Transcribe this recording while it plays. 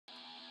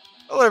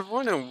Hello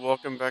everyone and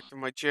welcome back to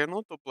my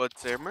channel, The Blood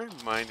Samurai.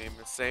 My name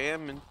is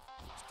Sam and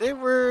today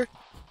we're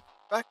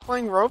back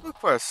playing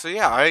Roboquest. So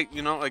yeah,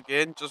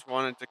 again, just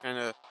wanted to kind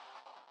of,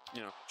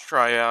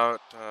 try out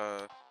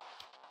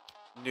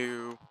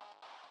new,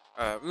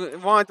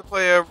 wanted to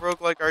play a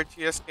roguelike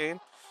RTS game.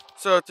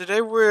 So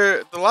today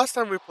the last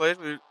time we played,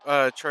 we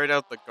tried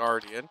out the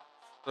Guardian.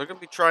 So we're going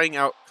to be trying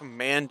out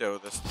Commando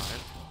this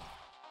time.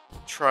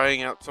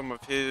 Trying out some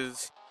of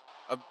his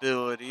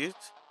abilities.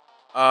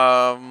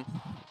 Um...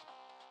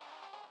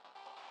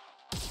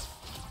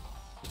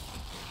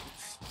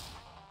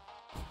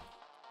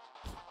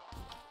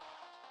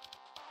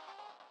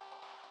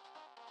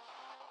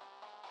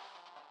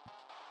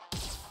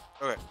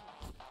 Okay.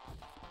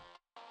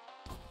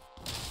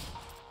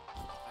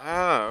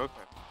 Okay.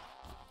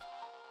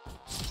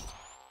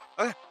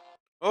 Okay.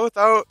 Well,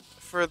 without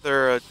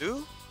further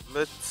ado,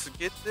 let's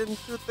get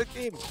into the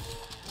game.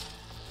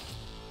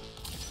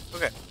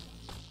 Okay.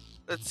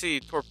 Let's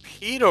see.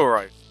 Torpedo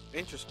rifle.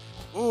 Interesting.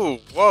 Ooh,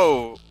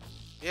 whoa.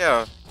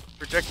 Yeah.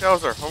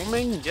 Projectiles are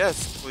homing?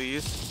 Yes,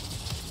 please.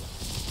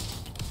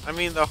 I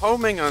mean, the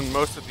homing on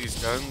most of these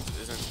guns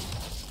isn't,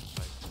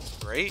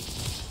 like, great.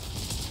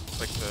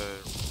 Like,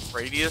 the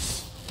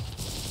radius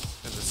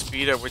and the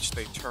speed at which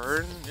they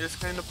turn is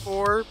kind of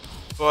poor.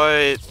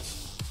 But,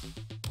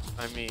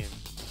 I mean,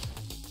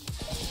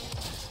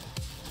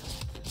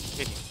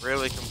 can you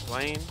really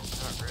complain?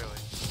 Not really.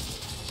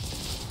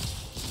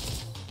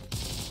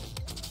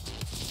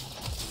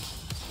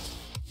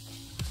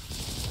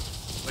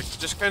 Like,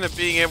 just kind of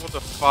being able to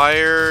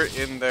fire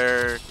in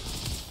their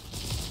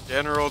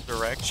general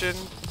direction.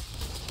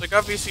 Like,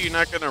 obviously you're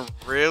not going to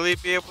really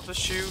be able to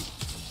shoot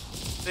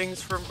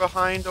things from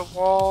behind a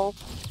wall.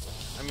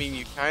 I mean,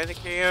 you kind of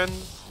can,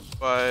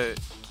 but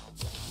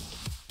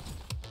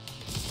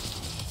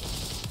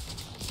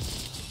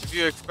if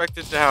you expect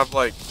it to have,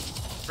 like,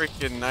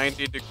 freaking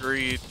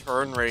 90-degree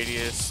turn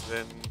radius,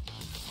 then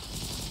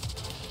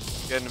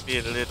you're gonna be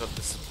a little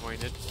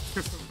disappointed.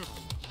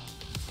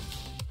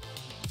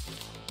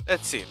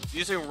 Let's see.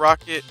 Using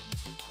rocket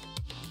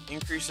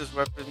increases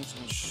weapons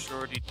and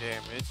shorty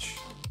damage.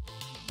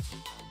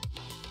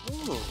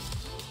 Ooh.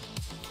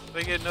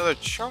 I get another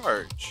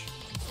charge.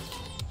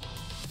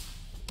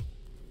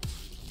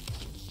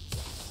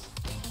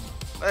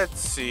 Let's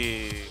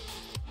see.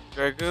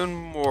 Dragoon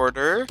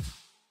mortar.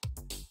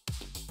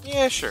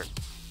 Yeah, sure.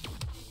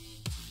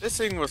 This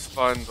thing was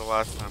fun the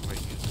last time I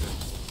used it.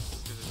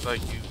 Because it's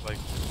like you can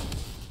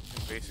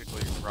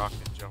basically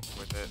rocket jump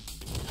with it.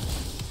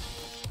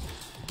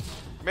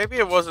 Maybe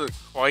it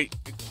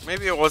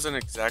wasn't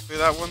exactly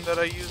that one that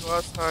I used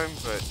last time,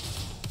 but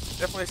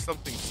definitely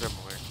something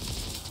similar.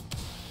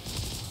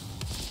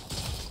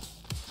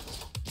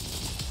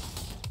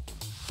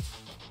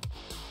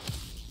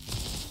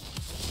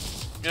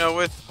 You know,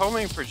 with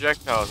homing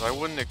projectiles, I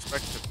wouldn't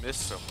expect to miss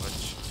so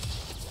much.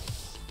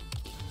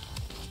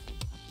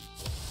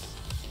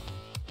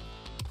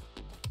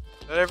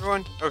 Is that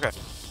everyone? Okay.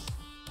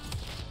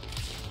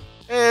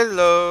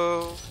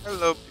 Hello.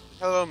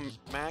 Hello,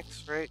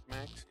 Max, right?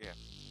 Max? Yeah.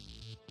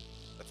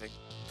 I think.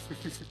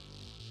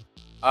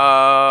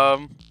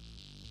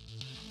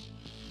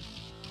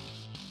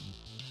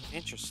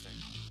 Interesting.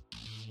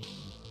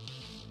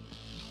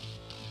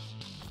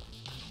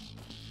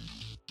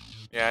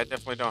 Yeah, I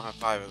definitely don't have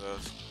 5 of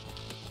those.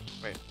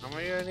 Wait, how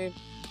many do I need?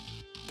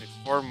 I need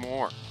 4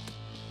 more.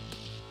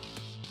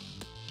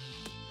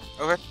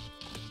 Okay.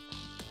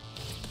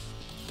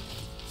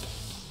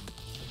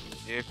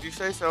 If you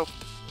say so.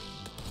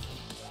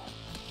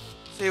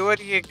 See, what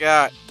do you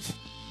got?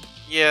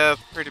 Yeah,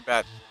 it's pretty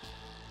bad.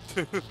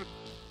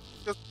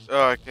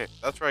 Oh, okay,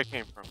 that's where I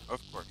came from.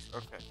 Of course.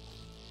 Okay.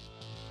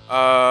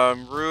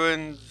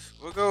 Ruins.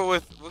 We'll go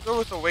with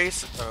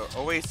Oasis.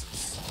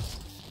 Oasis.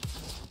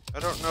 I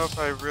don't know if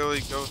I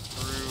really go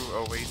through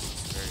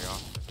Oasis very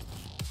often.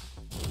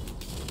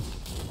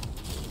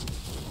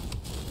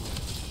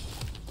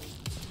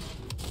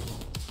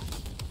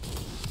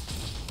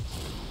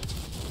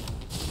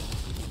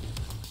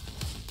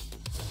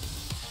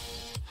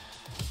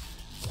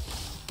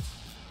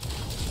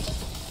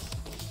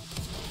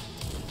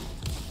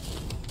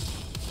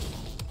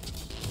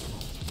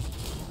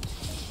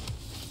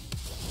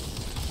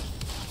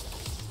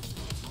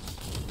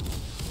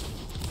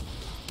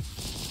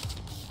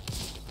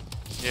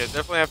 Yeah,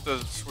 definitely have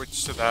to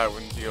switch to that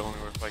when dealing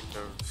with, like,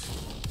 those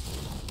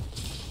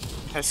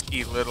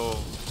pesky little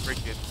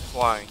freaking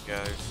flying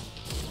guys.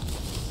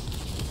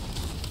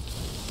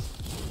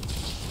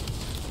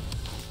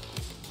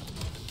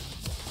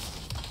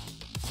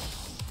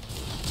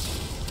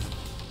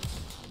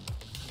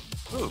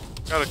 Ooh,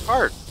 got a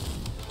card.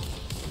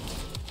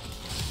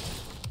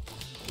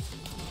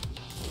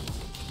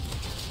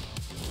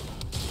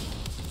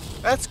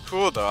 That's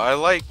cool though. I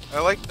like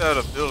that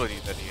ability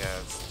that he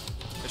has.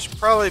 I should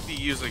probably be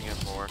using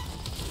it more.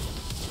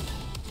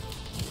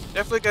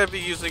 Definitely gotta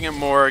be using it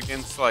more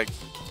against, like,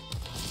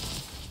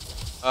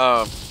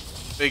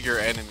 bigger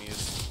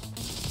enemies.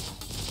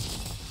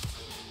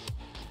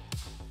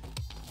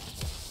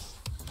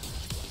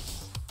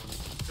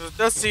 'Cause it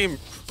does seem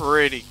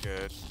pretty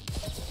good.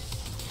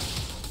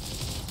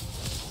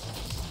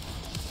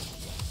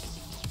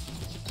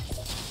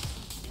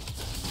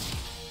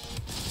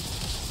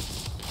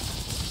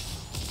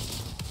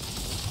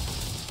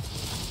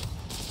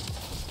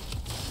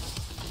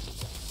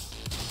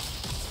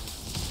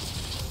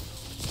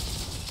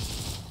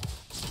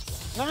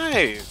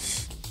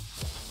 Nice!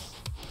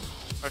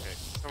 Okay,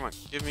 come on,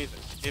 give me this.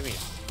 Give me it.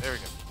 There we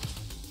go.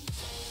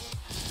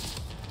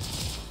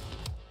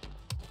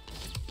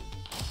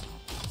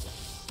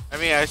 I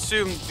mean, I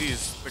assume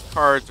the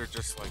cards are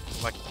just like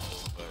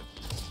collectibles, but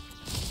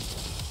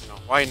you know,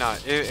 why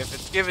not? If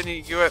it's giving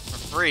you it for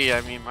free,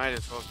 I mean, might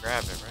as well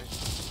grab it, right?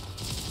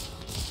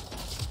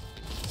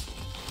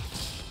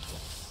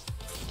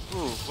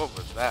 Ooh, what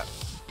was that?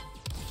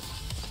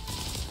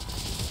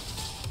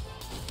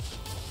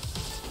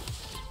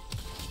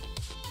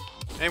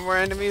 Any more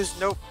enemies?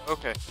 Nope.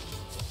 Okay.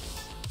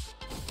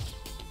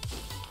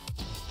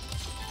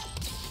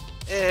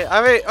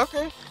 I mean,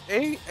 okay.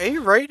 A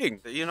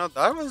rating. You know,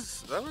 that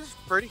was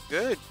pretty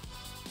good.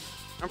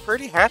 I'm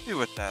pretty happy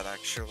with that,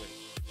 actually.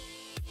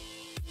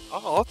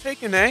 I'll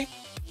take an A.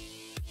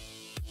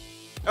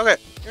 Okay,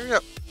 here we go.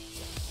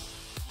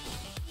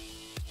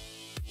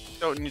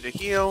 Don't need to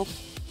heal.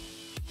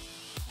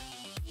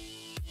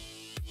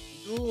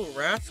 Dual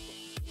rascal.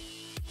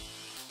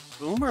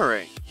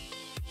 Boomerang.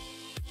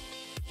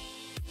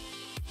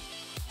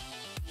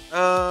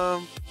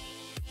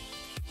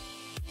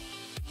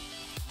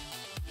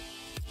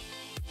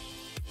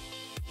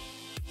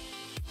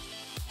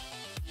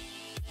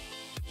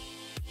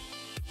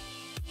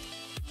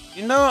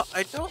 You know,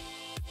 I don't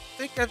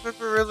think I've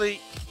never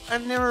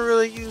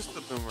really used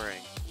the boomerang.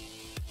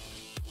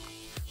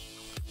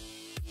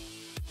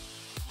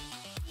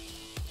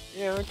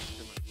 Yeah,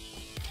 interesting.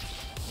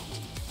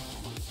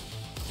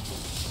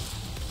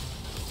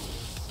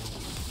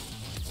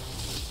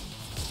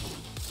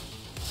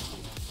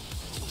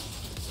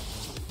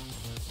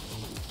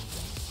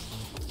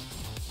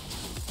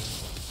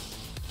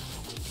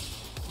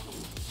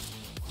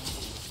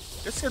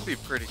 This could be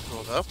pretty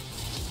cool, though.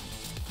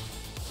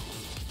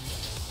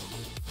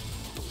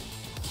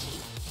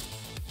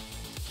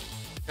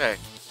 Okay,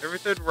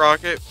 everything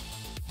rocket.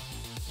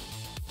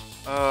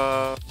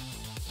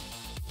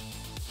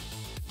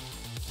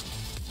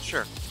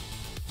 Sure.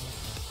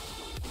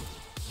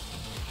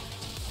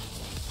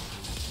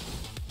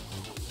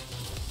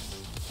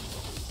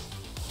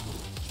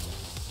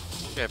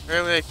 Okay,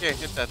 apparently I can't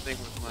hit that thing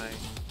with my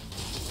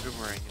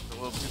boomerang. It's a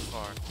little too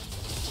far.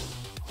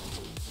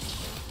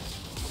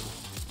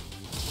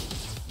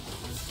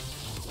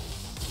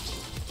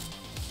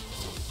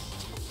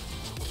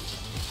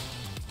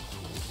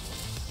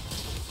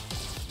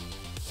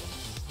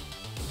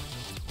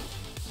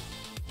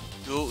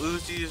 Dual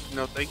Uzis,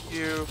 no thank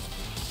you.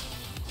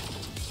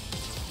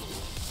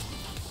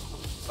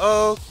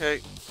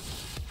 Okay.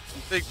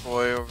 Big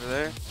boy over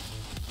there.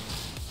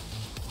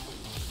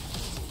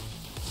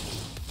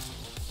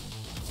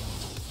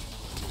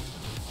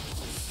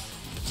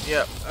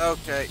 Yep,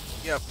 okay,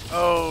 yep.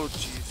 Oh,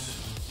 jeez.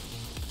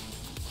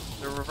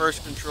 The reverse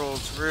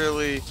controls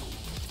really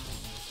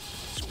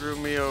screw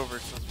me over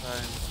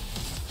sometimes.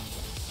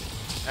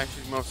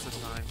 Actually, most of the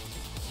time.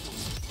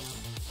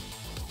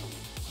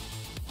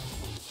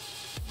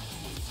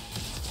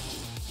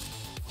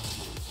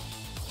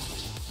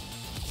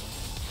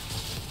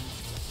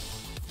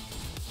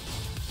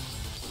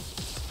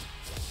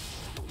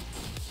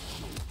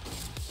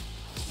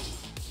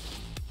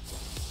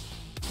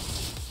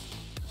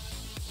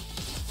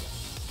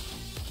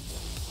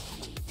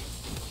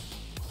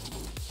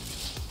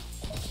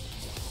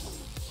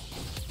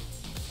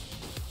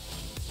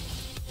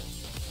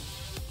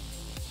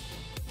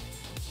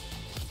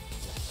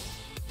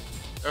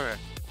 Okay.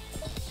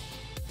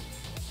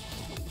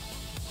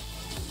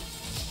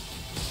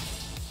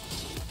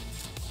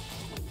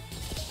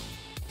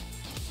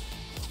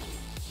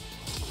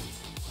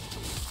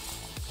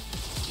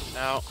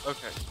 Now,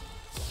 okay.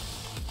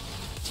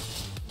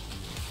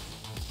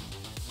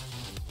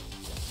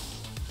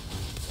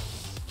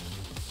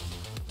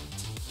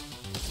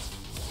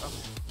 Oh,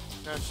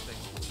 gosh dang.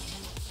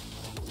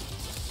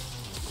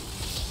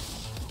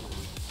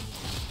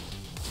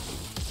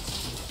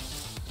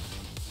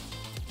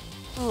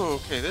 Oh,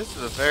 okay, this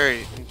is a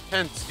very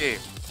intense game.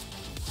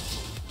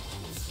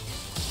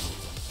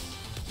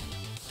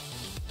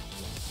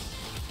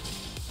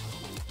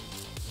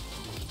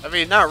 I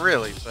mean, not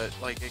really, but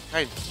like it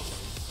kind of.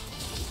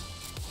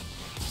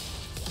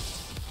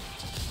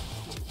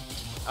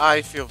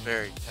 I feel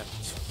very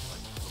tense.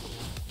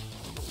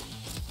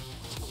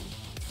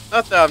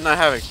 Not that I'm not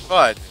having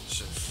fun, it's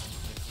just,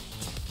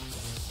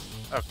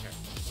 okay.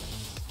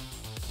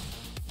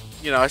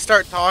 You know, I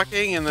start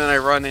talking and then I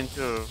run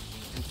into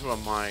a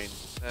mine.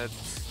 That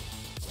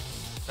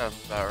sounds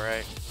about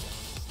right.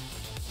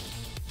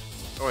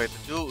 Oh wait, the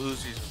dual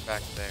Uzis are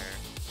back there.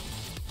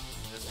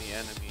 And the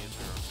enemies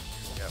are over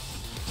here. Yep.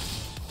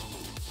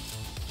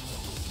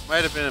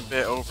 Might have been a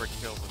bit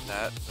overkill with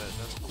that, but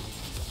that's cool.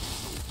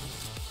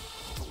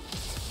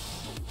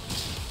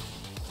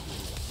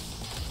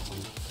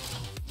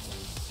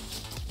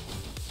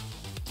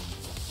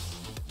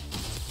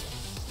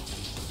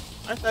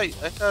 I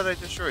thought I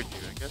destroyed you.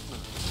 I guess not.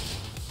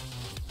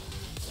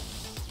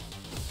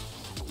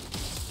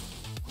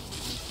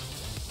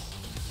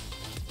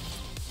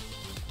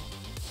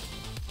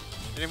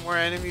 Any more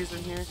enemies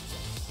in here?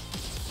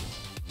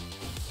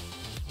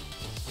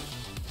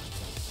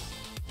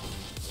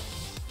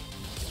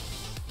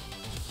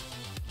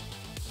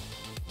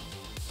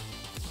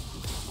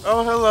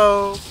 Oh,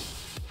 hello.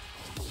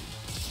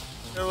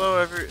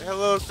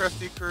 Hello,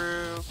 Krusty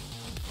Crew.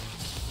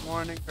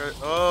 Morning,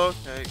 oh,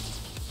 okay.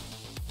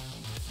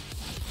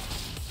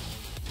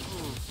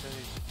 Ooh,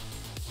 okay.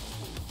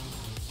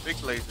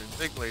 Big laser,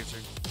 big laser.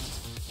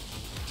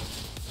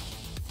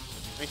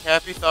 Make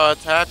happy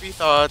thoughts, happy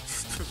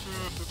thoughts.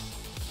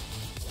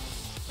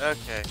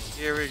 Okay,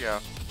 here we go.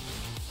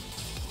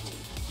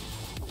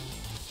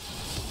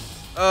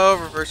 Oh,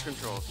 reverse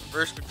controls,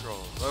 reverse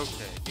controls.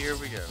 Okay, here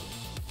we go.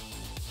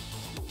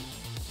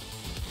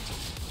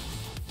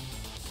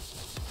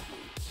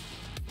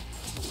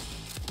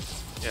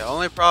 Yeah,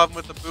 only problem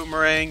with the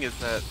boomerang is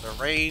that the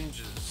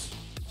range is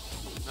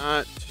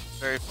not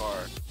very far.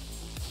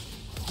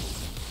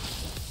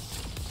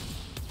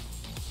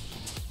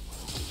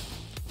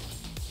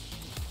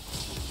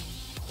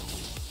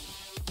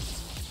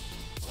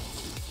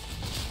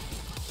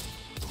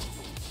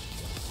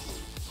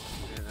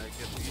 And I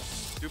get these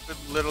stupid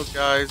little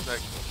guys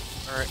that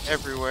are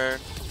everywhere.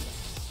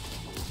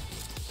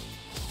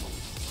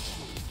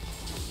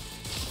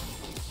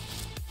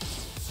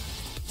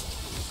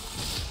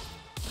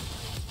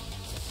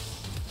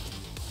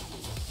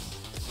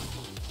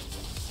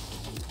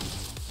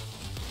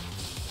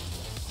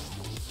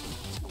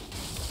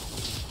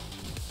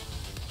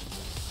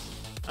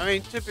 I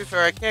mean, to be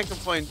fair, I can't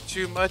complain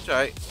too much.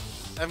 I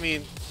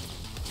mean,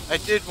 I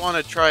did want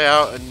to try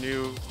out a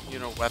new,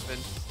 weapon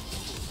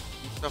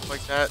and stuff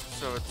like that.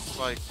 So it's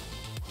like,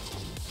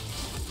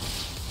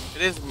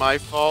 it is my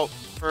fault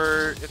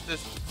for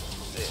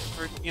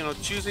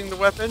choosing the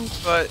weapon.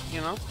 But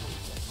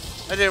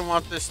I didn't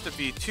want this to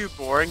be too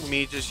boring.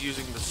 Me just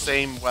using the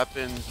same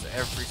weapons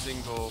every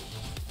single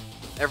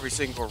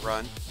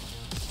run.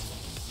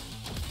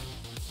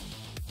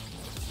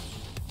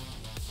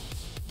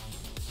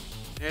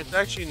 Yeah, it's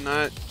actually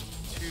not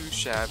too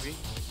shabby.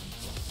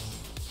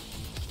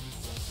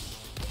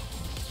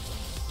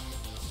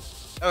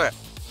 Okay.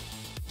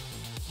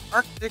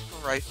 Arctic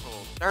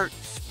Rifle, Dart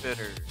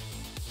Spitter.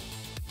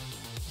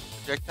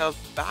 Projectiles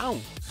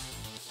bounce.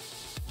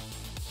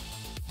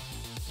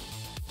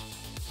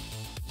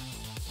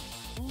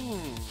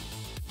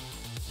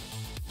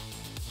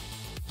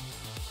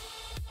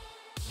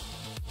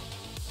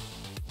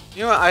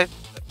 You know what,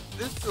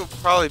 this will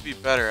probably be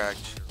better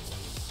actually.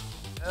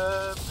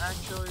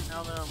 Actually,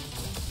 now that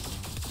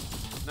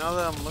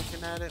I'm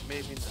looking at it,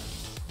 maybe not.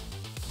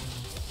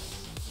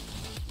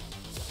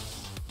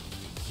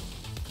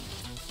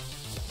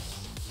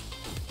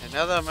 And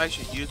now that I'm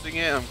actually using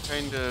it, I'm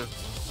kind of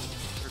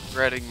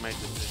regretting my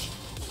decision.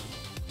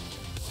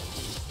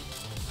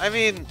 I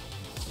mean,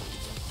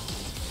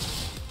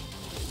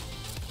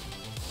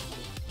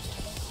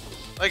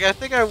 like, I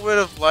think I would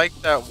have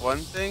liked that one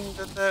thing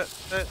that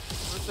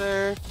was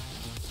there.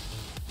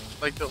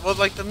 Like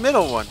the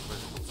middle one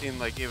seemed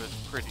like it was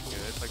pretty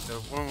good. Like the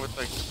one with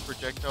like the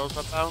projectiles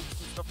that bounce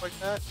and stuff like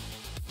that.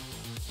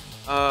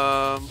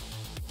 I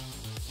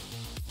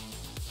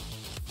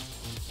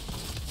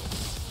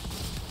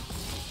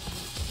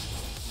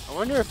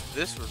wonder if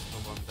this was the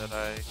one that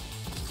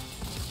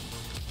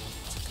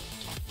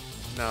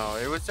No,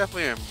 it was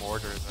definitely a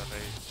mortar that I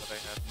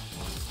had.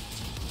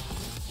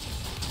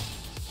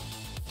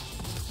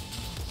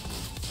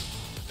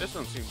 This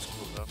one seems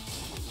cool though.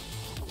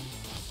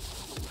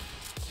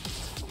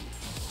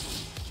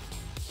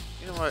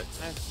 You know what?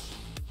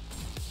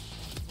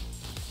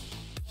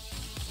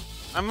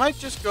 I might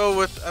just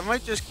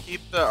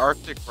keep the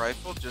Arctic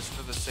Rifle just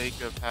for the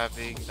sake of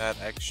having that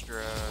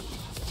extra,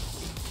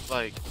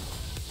 like,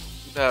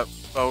 that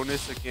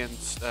bonus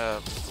against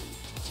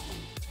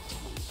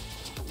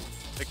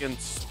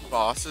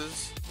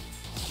bosses.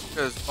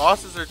 Because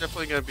bosses are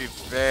definitely going to be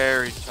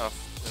very tough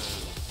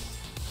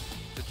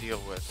to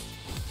deal with.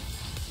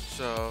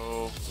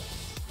 So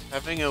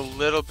having a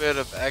little bit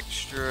of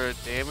extra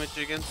damage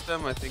against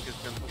them, I think is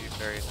going to be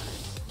very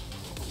nice.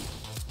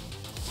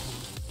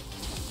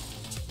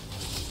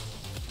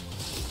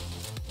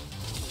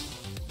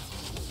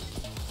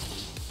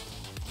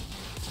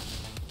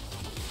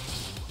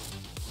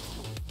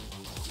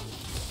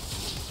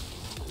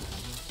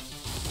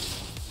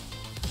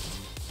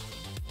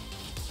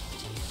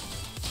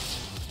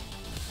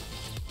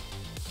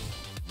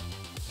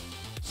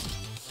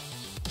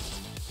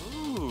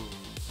 Ooh.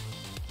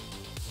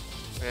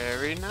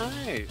 Very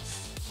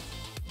nice.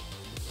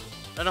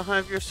 I don't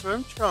have your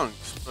swim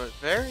trunks, but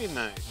very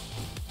nice.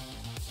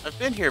 I've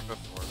been here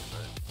before,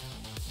 but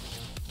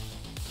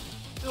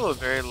still a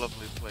very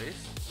lovely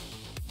place.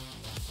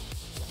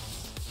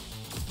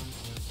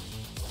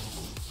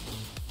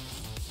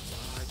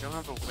 Oh, I don't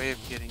have a way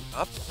of getting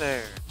up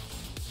there.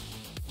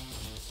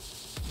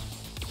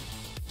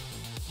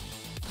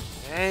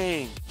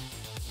 Dang.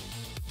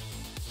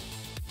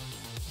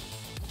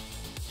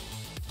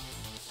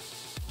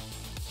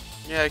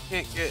 Yeah, I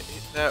can't get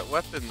that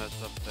weapon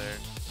that's up there.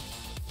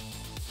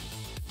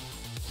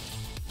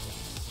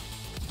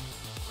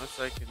 Unless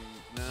I can...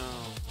 No.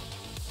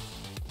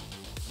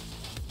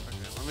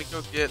 Okay, let me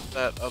go get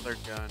that other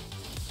gun.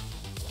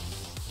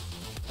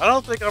 I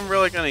don't think I'm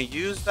really gonna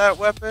use that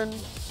weapon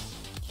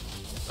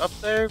up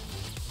there,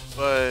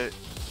 but...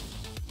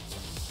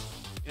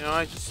 You know,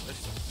 I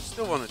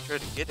still want to try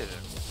to get it.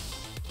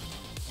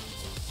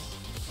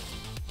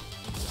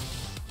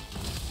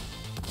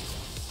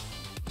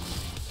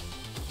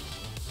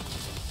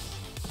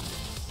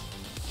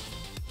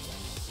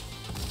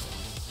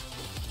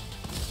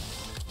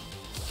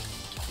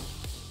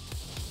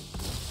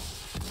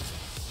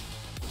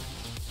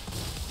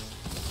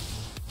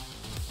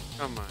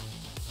 Come on.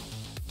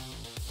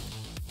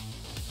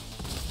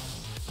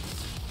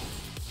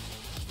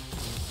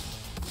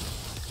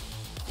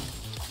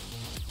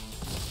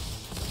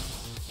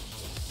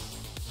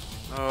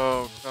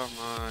 Oh, come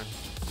on.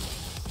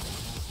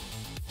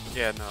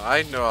 Yeah, no,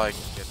 I know I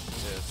can get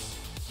this.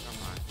 Come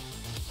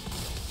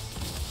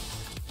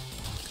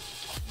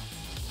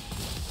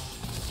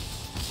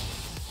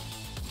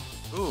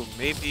on. Ooh,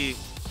 maybe...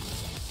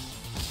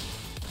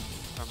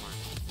 Come on.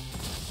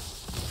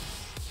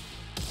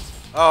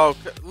 Oh,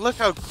 look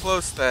how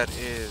close that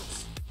is.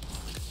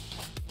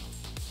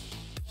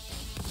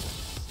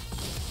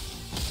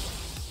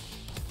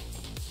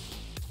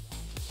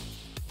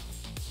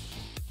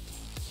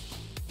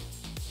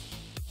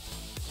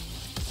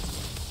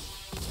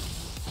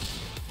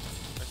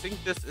 I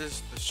think this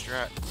is the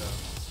strat,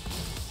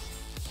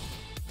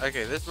 though.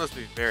 Okay, this must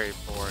be very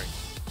boring.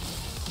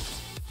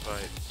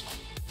 But,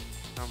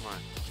 come on.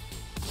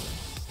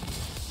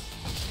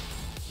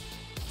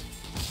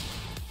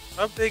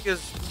 How big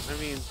is, I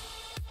mean,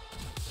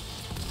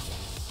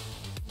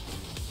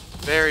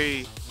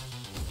 very,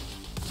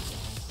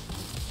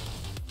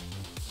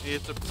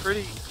 it's a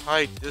pretty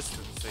high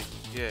distance they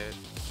can get.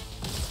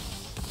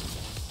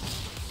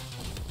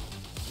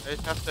 I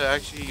just have to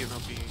actually, you know,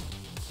 be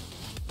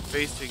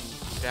facing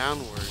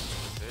downwards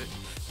with it.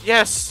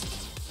 Yes!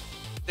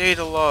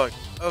 Data log.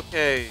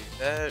 Okay,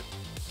 that,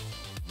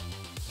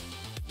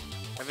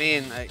 I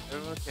mean,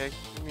 okay.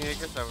 I mean, I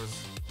guess that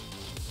was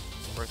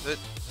worth it.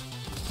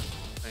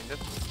 Kind of.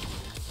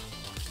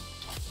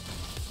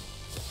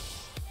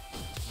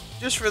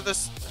 Just for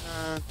this,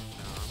 no.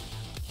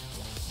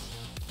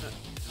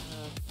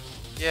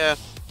 Yeah.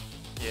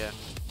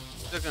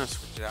 Still gonna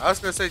switch it out. I was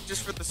gonna say,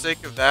 just for the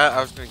sake of that,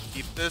 I was gonna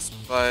keep this,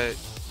 but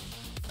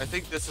I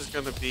think this is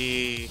gonna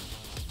be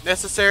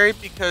necessary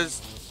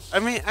because, I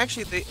mean,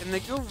 actually, they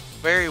go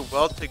very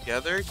well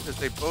together because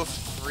they both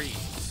freeze.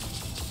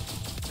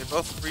 They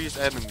both freeze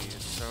enemies,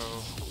 so,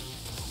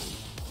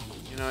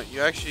 you know,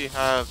 you actually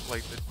have,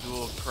 like, the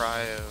dual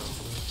cryo,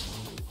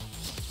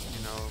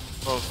 you know,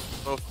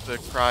 both the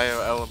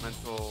cryo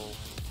elemental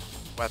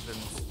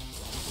weapons,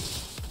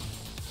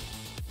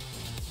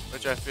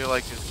 which I feel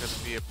like is going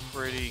to be a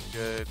pretty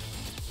good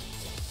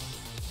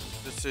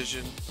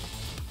decision.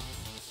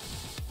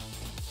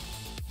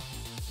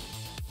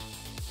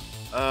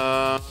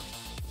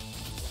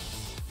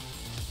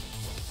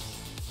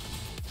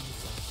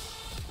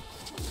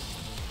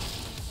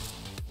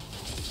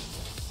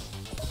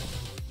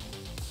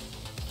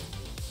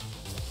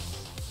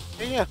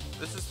 Yeah,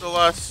 this is the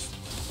last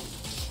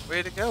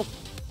way to go.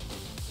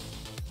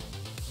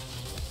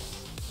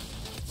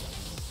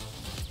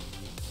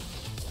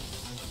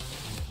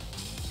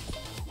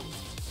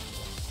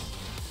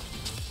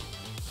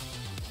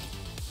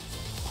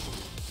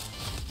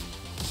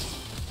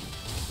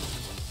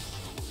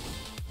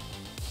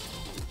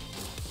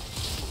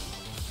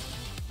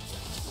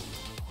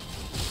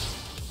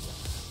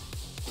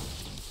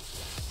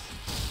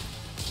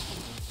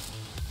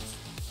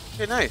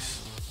 Okay, nice.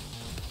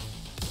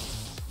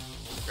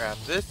 Grab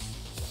this.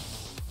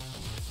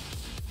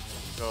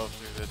 Go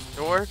through this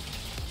door.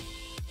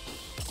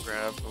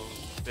 Grab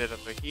a bit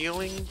of a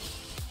healing.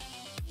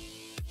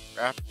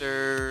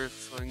 Raptor,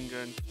 sling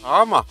gun,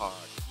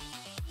 tomahawk.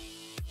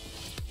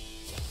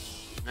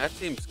 That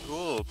seems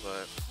cool,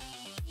 but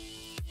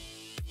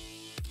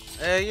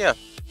yeah.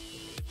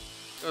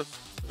 Go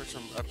for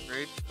some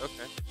upgrades.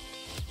 Okay.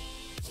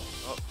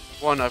 Oh,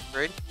 one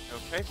upgrade.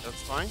 Okay,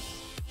 that's fine.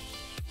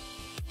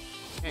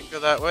 Can't go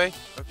that way?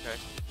 Okay.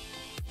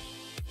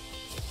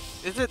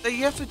 Is it that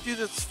you have to do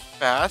this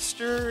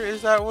faster?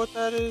 Is that what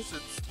that is?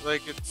 It's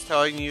like, it's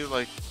telling you,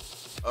 like,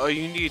 oh,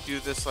 you need to do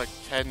this, like,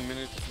 10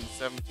 minutes and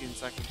 17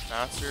 seconds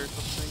faster or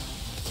something?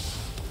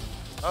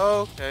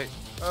 Okay.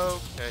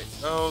 Okay.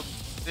 Oh,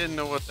 didn't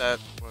know what that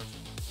was.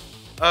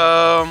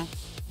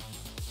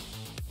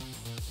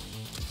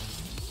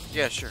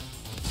 Yeah, sure.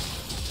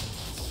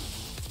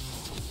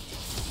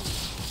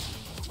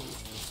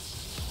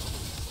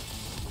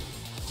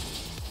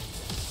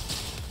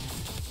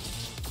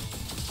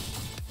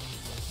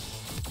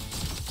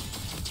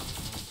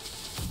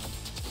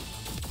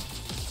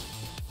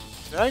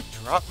 Did I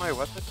drop my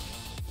weapon?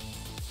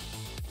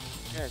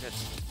 Yeah, I did.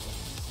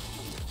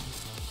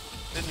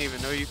 Didn't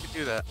even know you could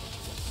do that.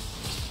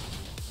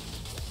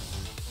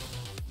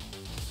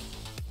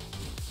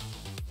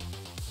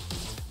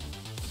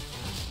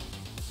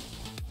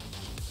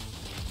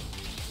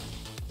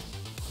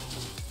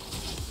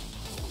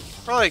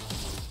 Probably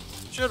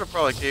should have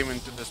probably came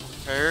into this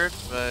prepared,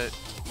 but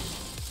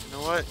you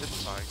know what?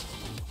 It's fine.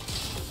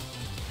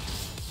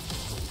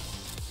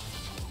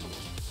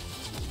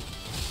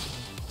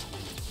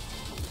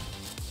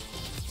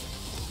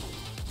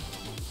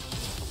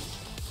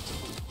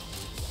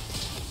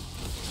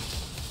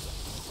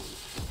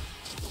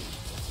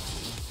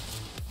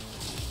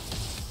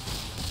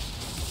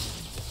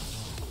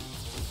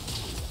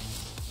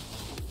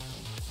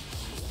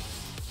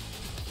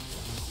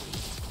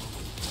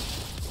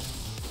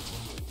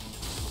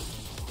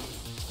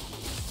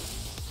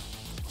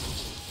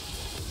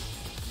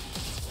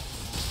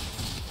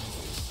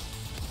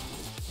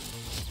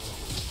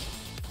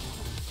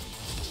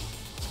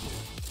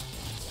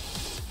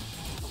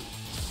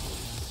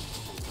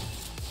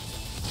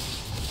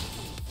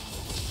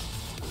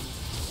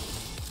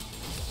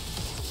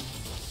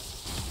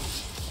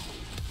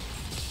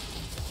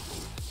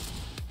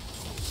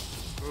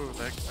 Ooh,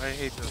 I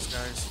hate those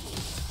guys.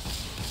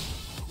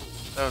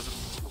 That was a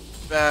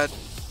bad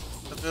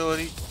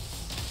ability.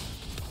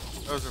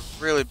 That was a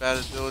really bad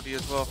ability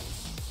as well.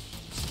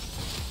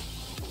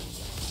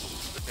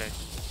 Okay.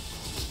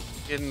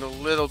 Getting a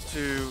little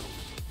too...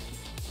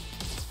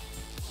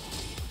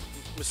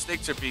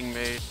 Mistakes are being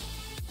made.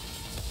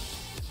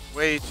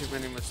 Way too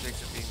many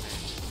mistakes are being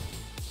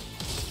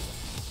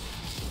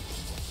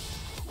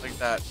made. Like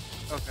that.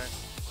 Okay.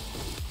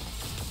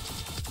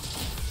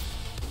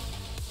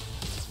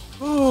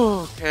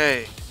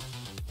 Okay.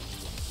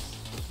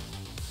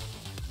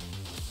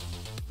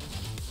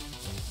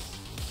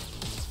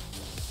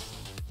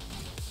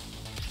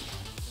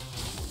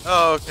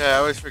 Oh, okay. I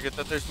always forget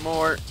that there's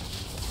more.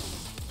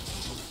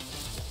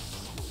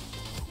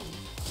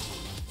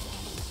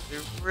 They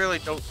really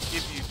don't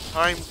give you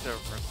time to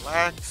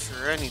relax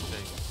or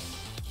anything.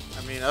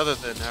 I mean, other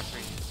than after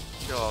you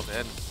kill all the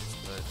enemies,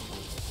 but...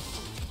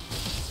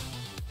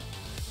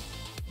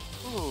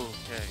 Ooh,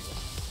 okay.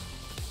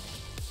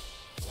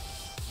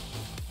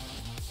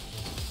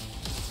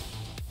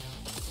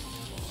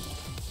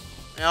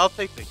 Yeah, I'll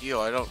take the heal.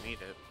 I don't need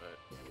it,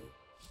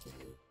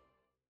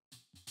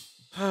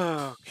 but...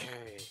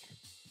 Okay.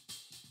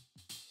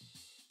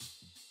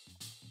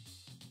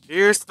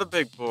 Here's the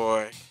big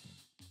boy.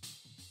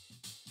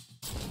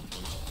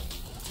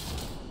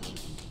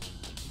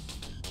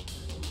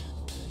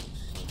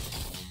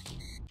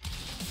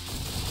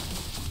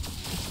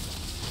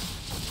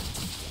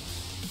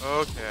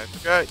 Okay, I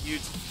forgot you...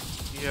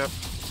 Yep.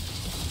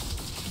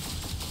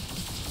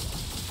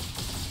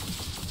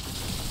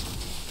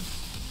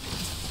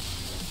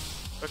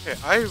 Okay,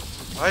 I've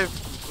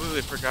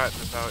completely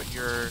forgotten about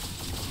your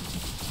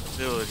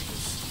abilities.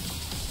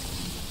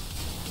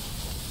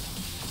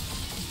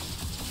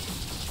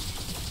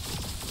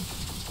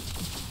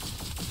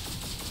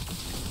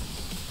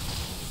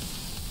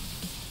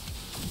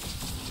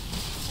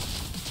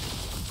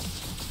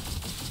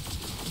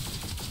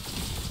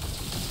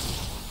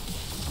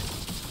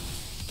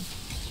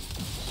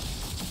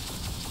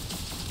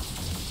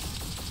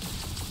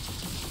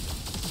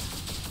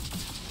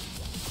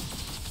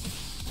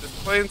 Just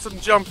playing some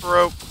jump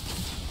rope.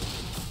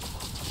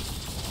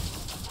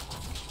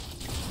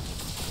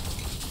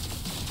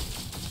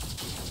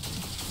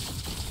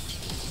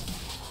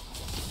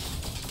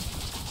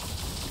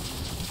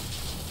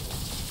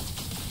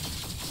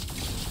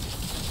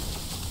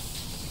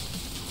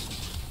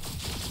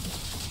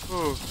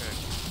 Okay.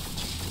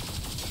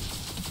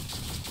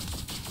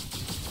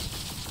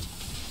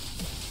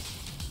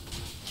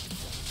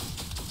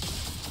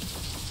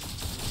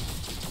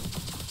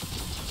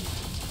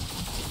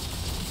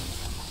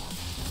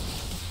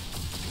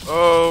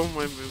 Oh,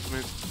 my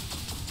movement.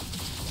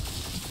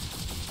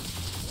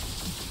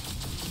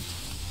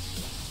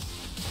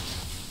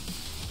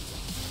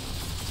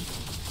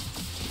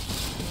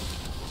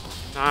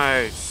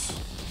 Nice.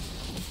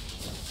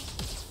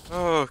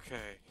 Okay.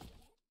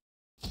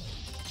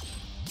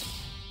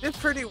 Did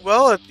pretty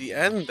well at the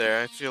end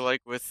there, I feel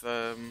like, with,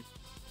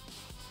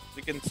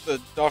 against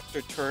the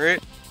Dr.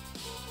 Turret.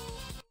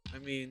 I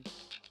mean,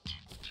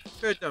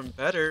 could have done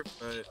better,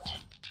 but...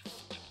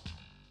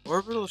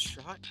 Orbital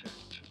shotgun.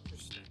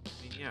 Interesting. I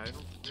mean, yeah, I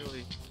don't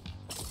really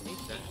need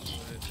that,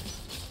 but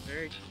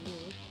very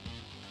cool.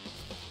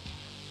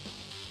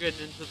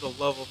 Getting into the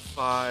level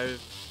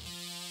 5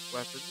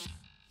 weapons.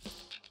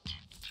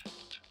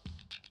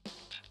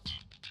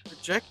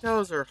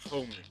 Projectiles are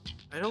homing.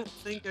 I don't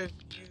think I've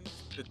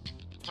used the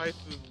type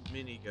of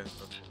minigun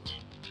before.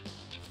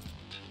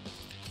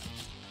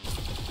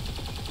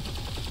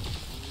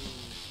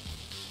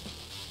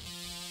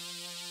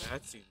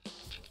 That seems...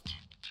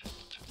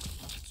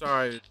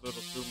 Sorry,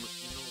 little boomer.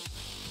 You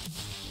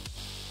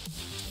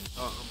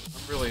know,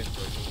 I'm really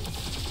enjoying it.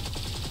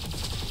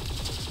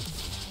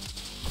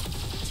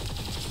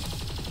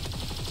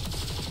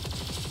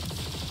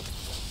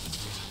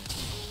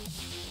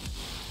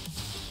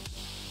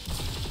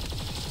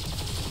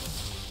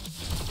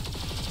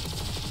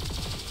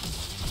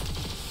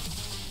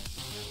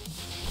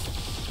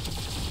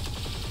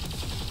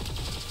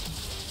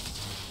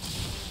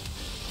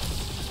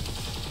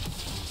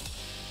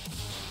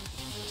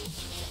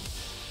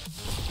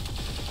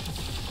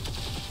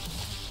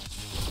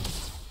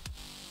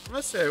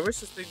 must say, I wish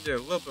this thing did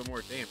a little bit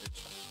more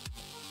damage.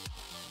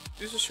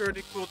 Use a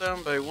shorty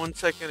cooldown by 1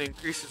 second,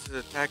 increases his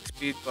attack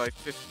speed by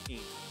 15.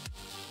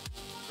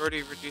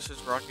 Shorty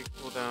reduces rocket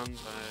cooldown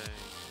by...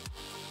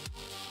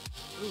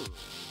 Ooh.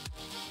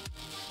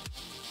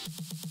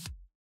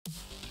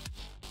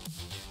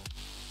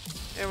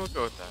 And we'll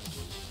go with that.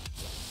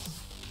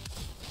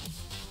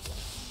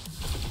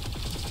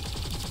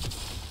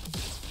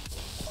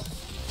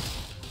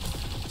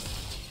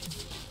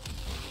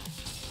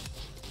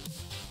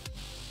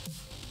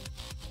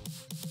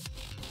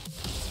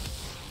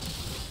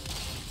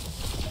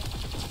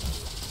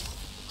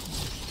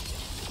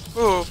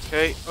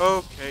 Okay,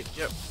 okay,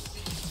 yep.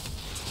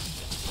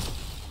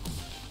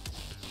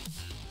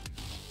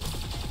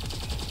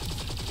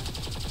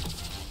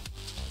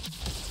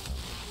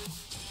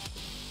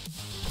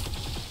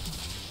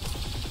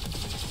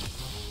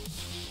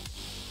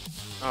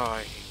 Oh,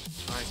 I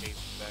hate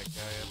that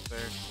guy up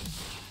there.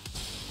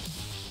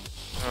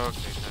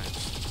 Okay, nice.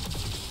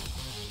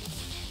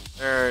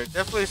 There are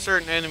definitely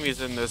certain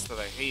enemies in this that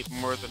I hate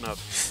more than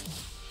others.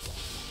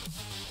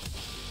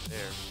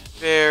 They're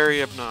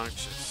very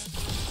obnoxious.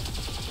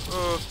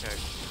 Okay.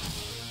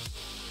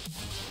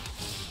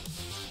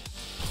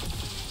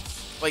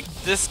 Like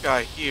this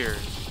guy here.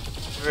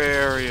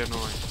 Very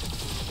annoying.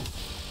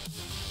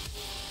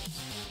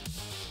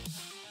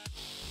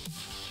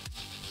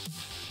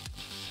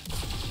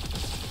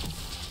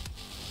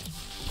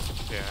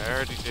 Yeah, I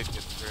already did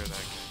get through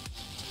that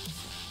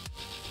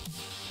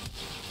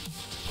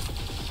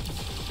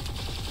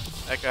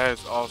guy. That guy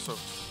is also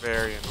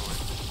very annoying.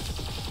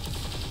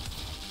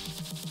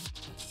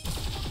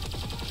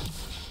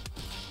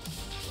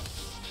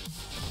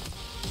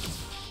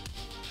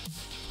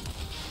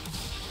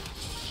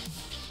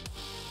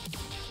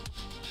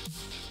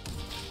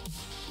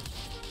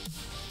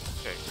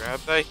 Okay, grab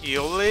that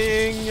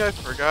healing. I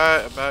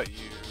forgot about you.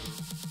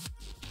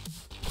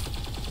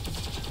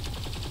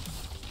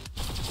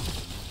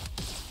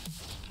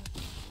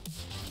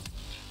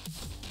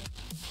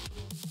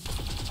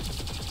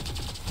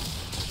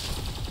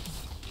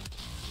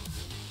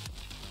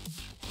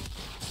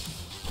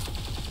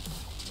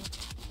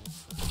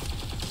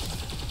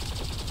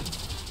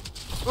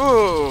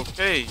 Ooh,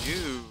 okay,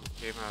 you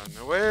came out of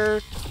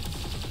nowhere.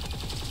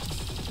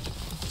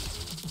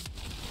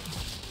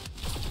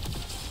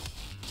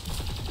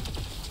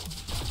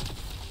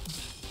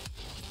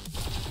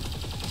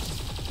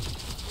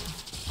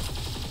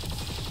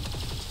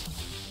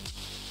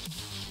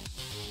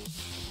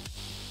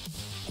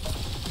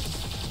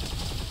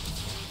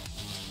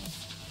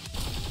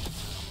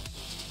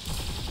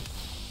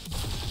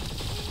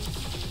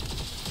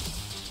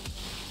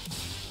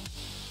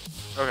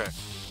 Okay.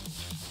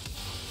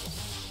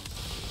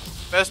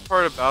 Best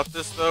part about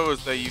this though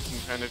is that you can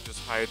kind of just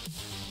hide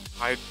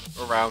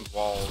around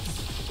walls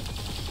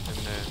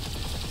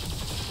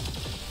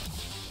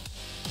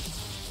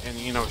and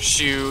you know,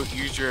 shoot,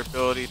 use your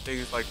ability,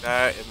 things like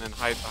that, and then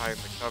hide behind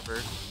the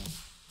cover.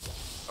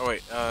 Oh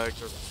wait, go.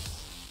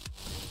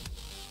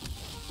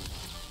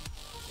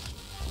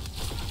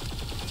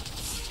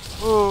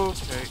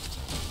 Okay.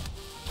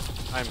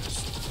 I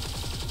missed.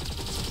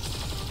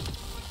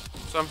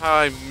 Somehow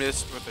I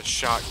missed with a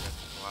shotgun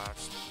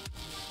blast.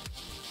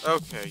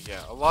 Okay,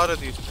 yeah, a lot of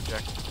these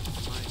projectiles.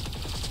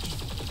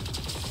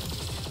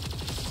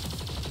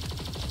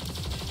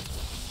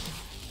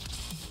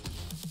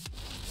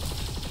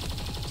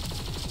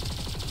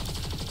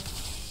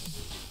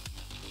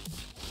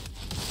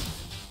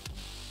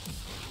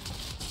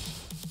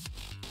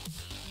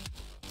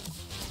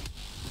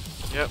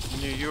 Yep,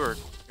 knew you were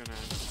gonna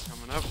end up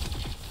coming up.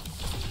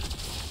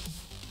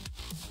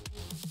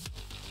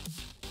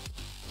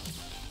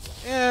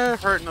 Yeah,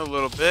 hurting a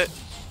little bit.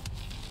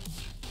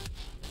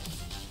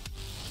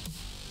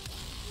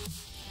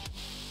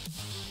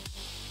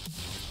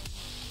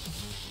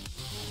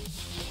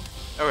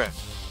 Okay.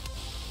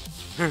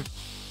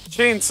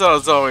 Chainsaw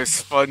is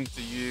always fun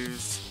to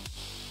use.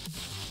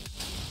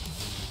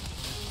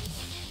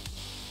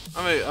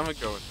 I'm gonna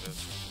go with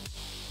this.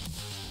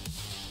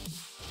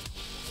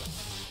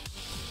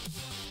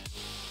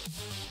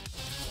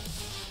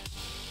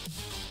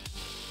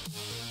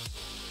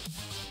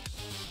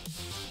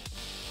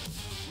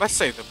 I must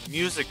say the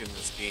music in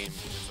this game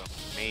is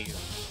amazing.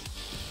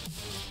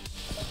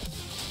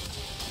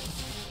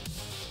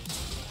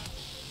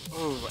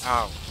 Oh,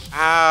 ow.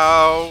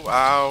 Ow,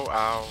 ow,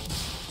 ow.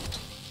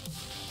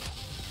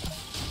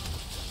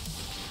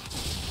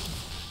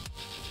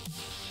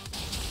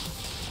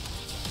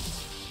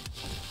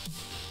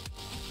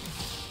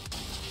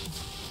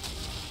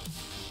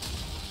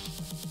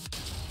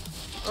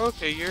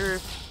 Okay, you're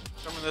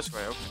coming this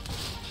way, okay.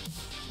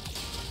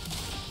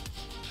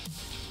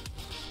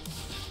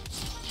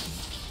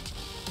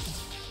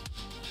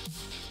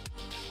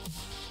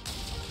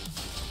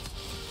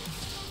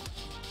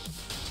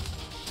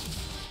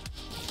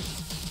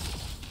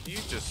 You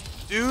just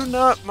do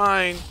not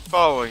mind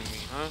following me,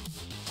 huh?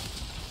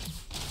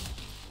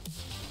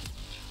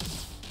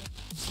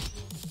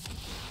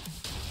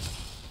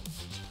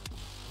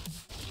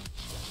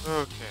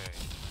 Okay.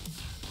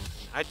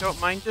 I don't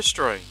mind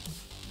destroying.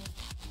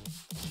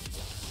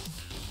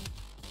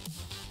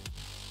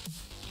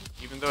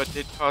 Even though it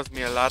did cause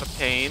me a lot of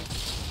pain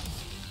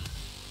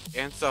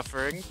and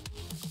suffering.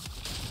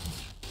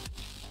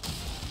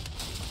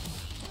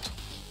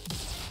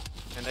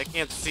 And I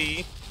can't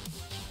see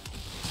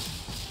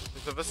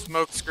because of a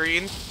smoke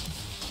screen.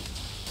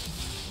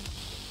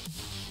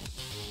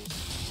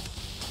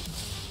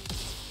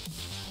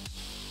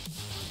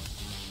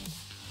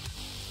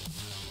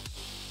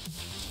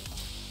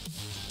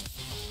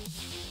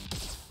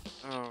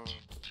 Oh.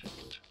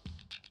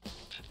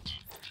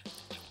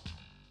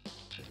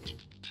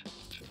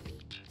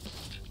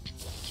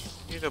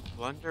 Need a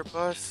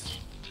blunderbuss?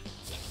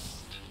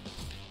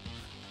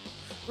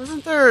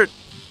 Wasn't there...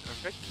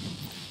 Okay.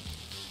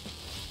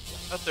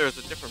 Thought there was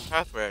a different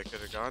pathway I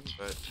could have gone,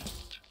 but...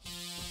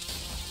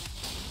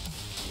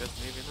 I guess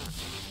maybe not.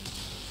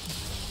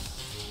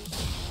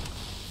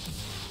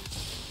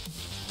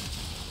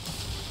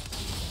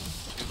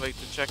 Too late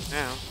to check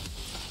now.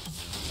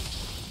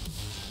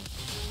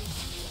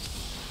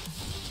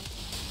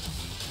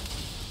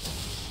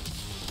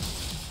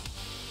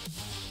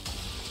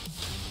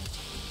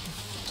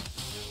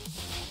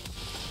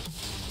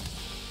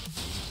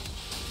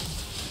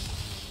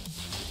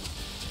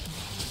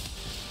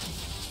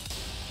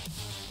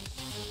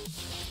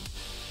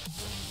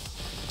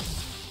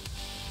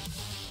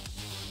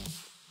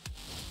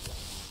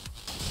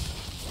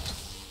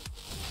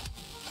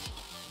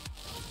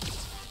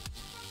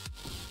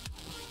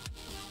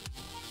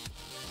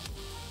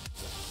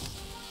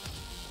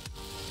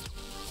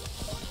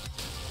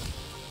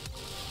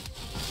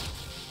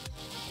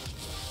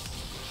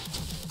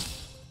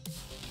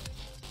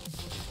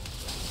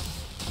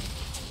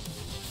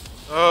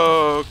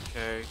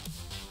 Okay.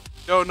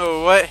 Don't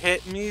know what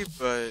hit me,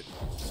 but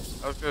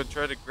I was gonna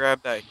try to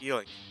grab that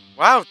healing.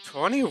 Wow,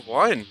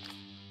 21!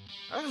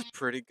 That was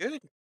pretty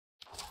good.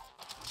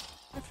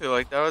 I feel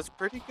like that was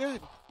pretty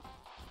good.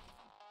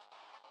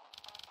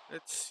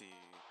 Let's see.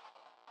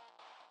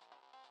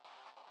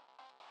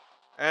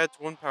 Adds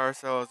one power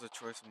cell as a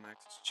choice of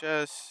Max's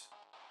chest.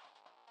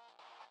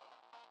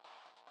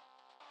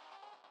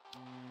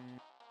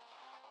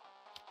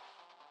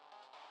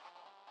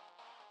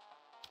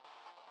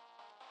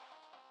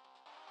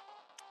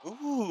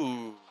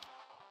 Ooh.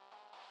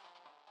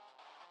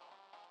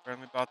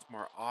 Friendly bots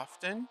more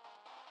often?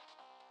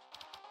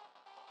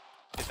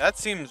 Okay, that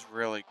seems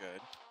really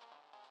good.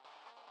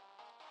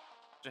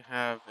 To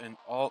have an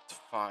alt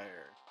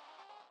fire.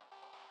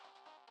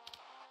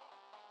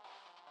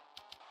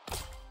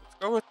 Let's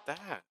go with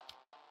that.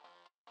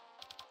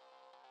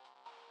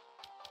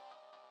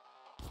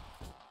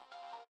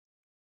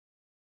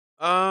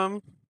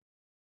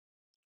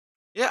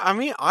 Yeah, I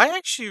mean, I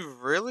actually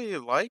really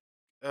like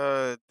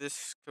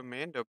this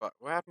commando bot.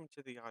 What happened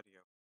to the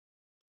audio?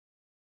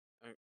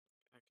 A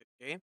good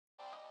game?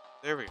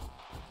 There we go.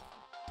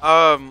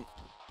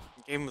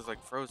 The game was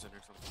like frozen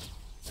or something.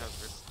 That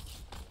was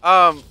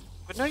weird.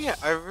 But no, yeah,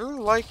 I really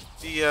like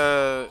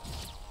the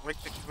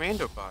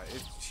commando bot.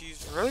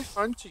 She's really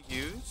fun to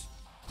use.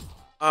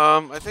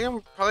 I think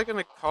I'm probably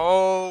gonna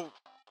call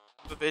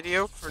the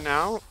video for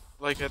now,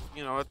 like at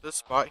this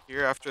spot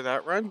here after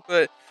that run.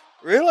 But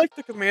really like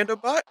the commando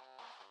bot.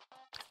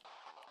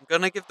 I'm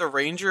gonna give the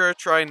ranger a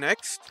try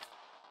next.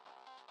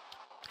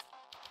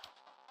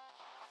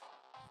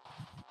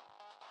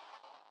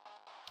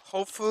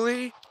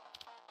 Hopefully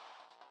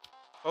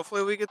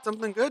we get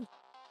something good.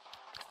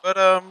 But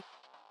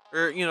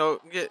or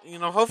get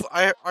hopefully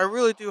I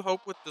really do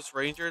hope with this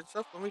ranger and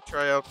stuff. Let me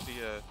try out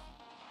the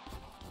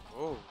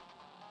oh.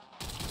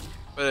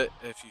 But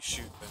if you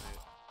shoot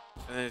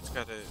then it's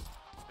got a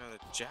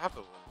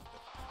javelin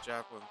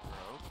throw.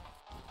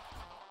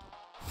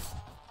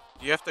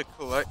 You have to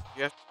collect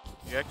you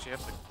actually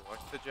have to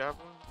collect the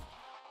javelin.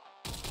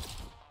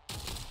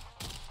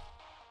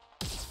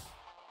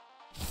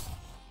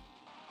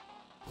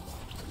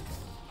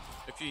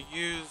 If you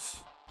use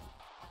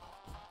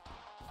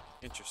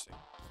interesting.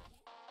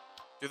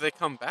 Do they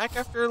come back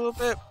after a little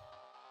bit?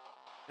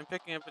 And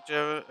picking up a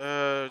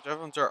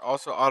javelins are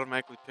also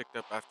automatically picked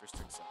up after 6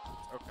 seconds.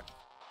 Okay.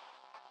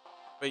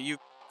 But you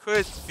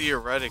could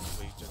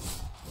theoretically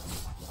just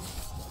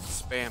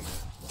spam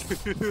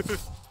it.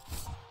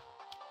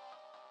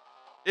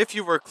 If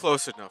you were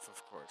close enough,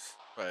 of course.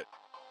 But,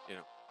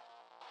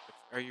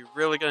 are you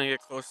really going to get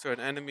close to an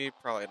enemy?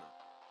 Probably not.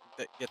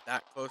 Get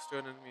that close to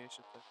an enemy, I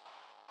should say.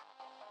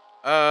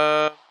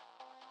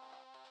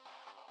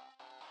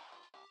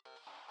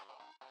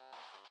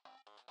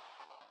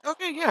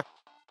 Okay, yeah.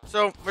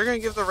 So, we're going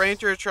to give the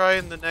ranger a try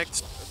in the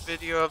next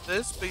video of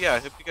this. But yeah, I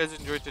hope you guys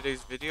enjoyed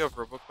today's video of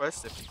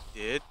Roboquest. If you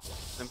did,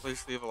 then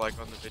please leave a like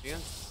on the video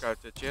and subscribe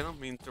to the channel. It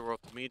means the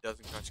world to me.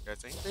 Doesn't cost you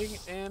guys anything.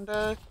 And,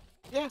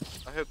 yeah,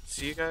 I hope to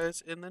see you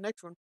guys in the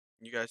next one.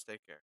 You guys take care.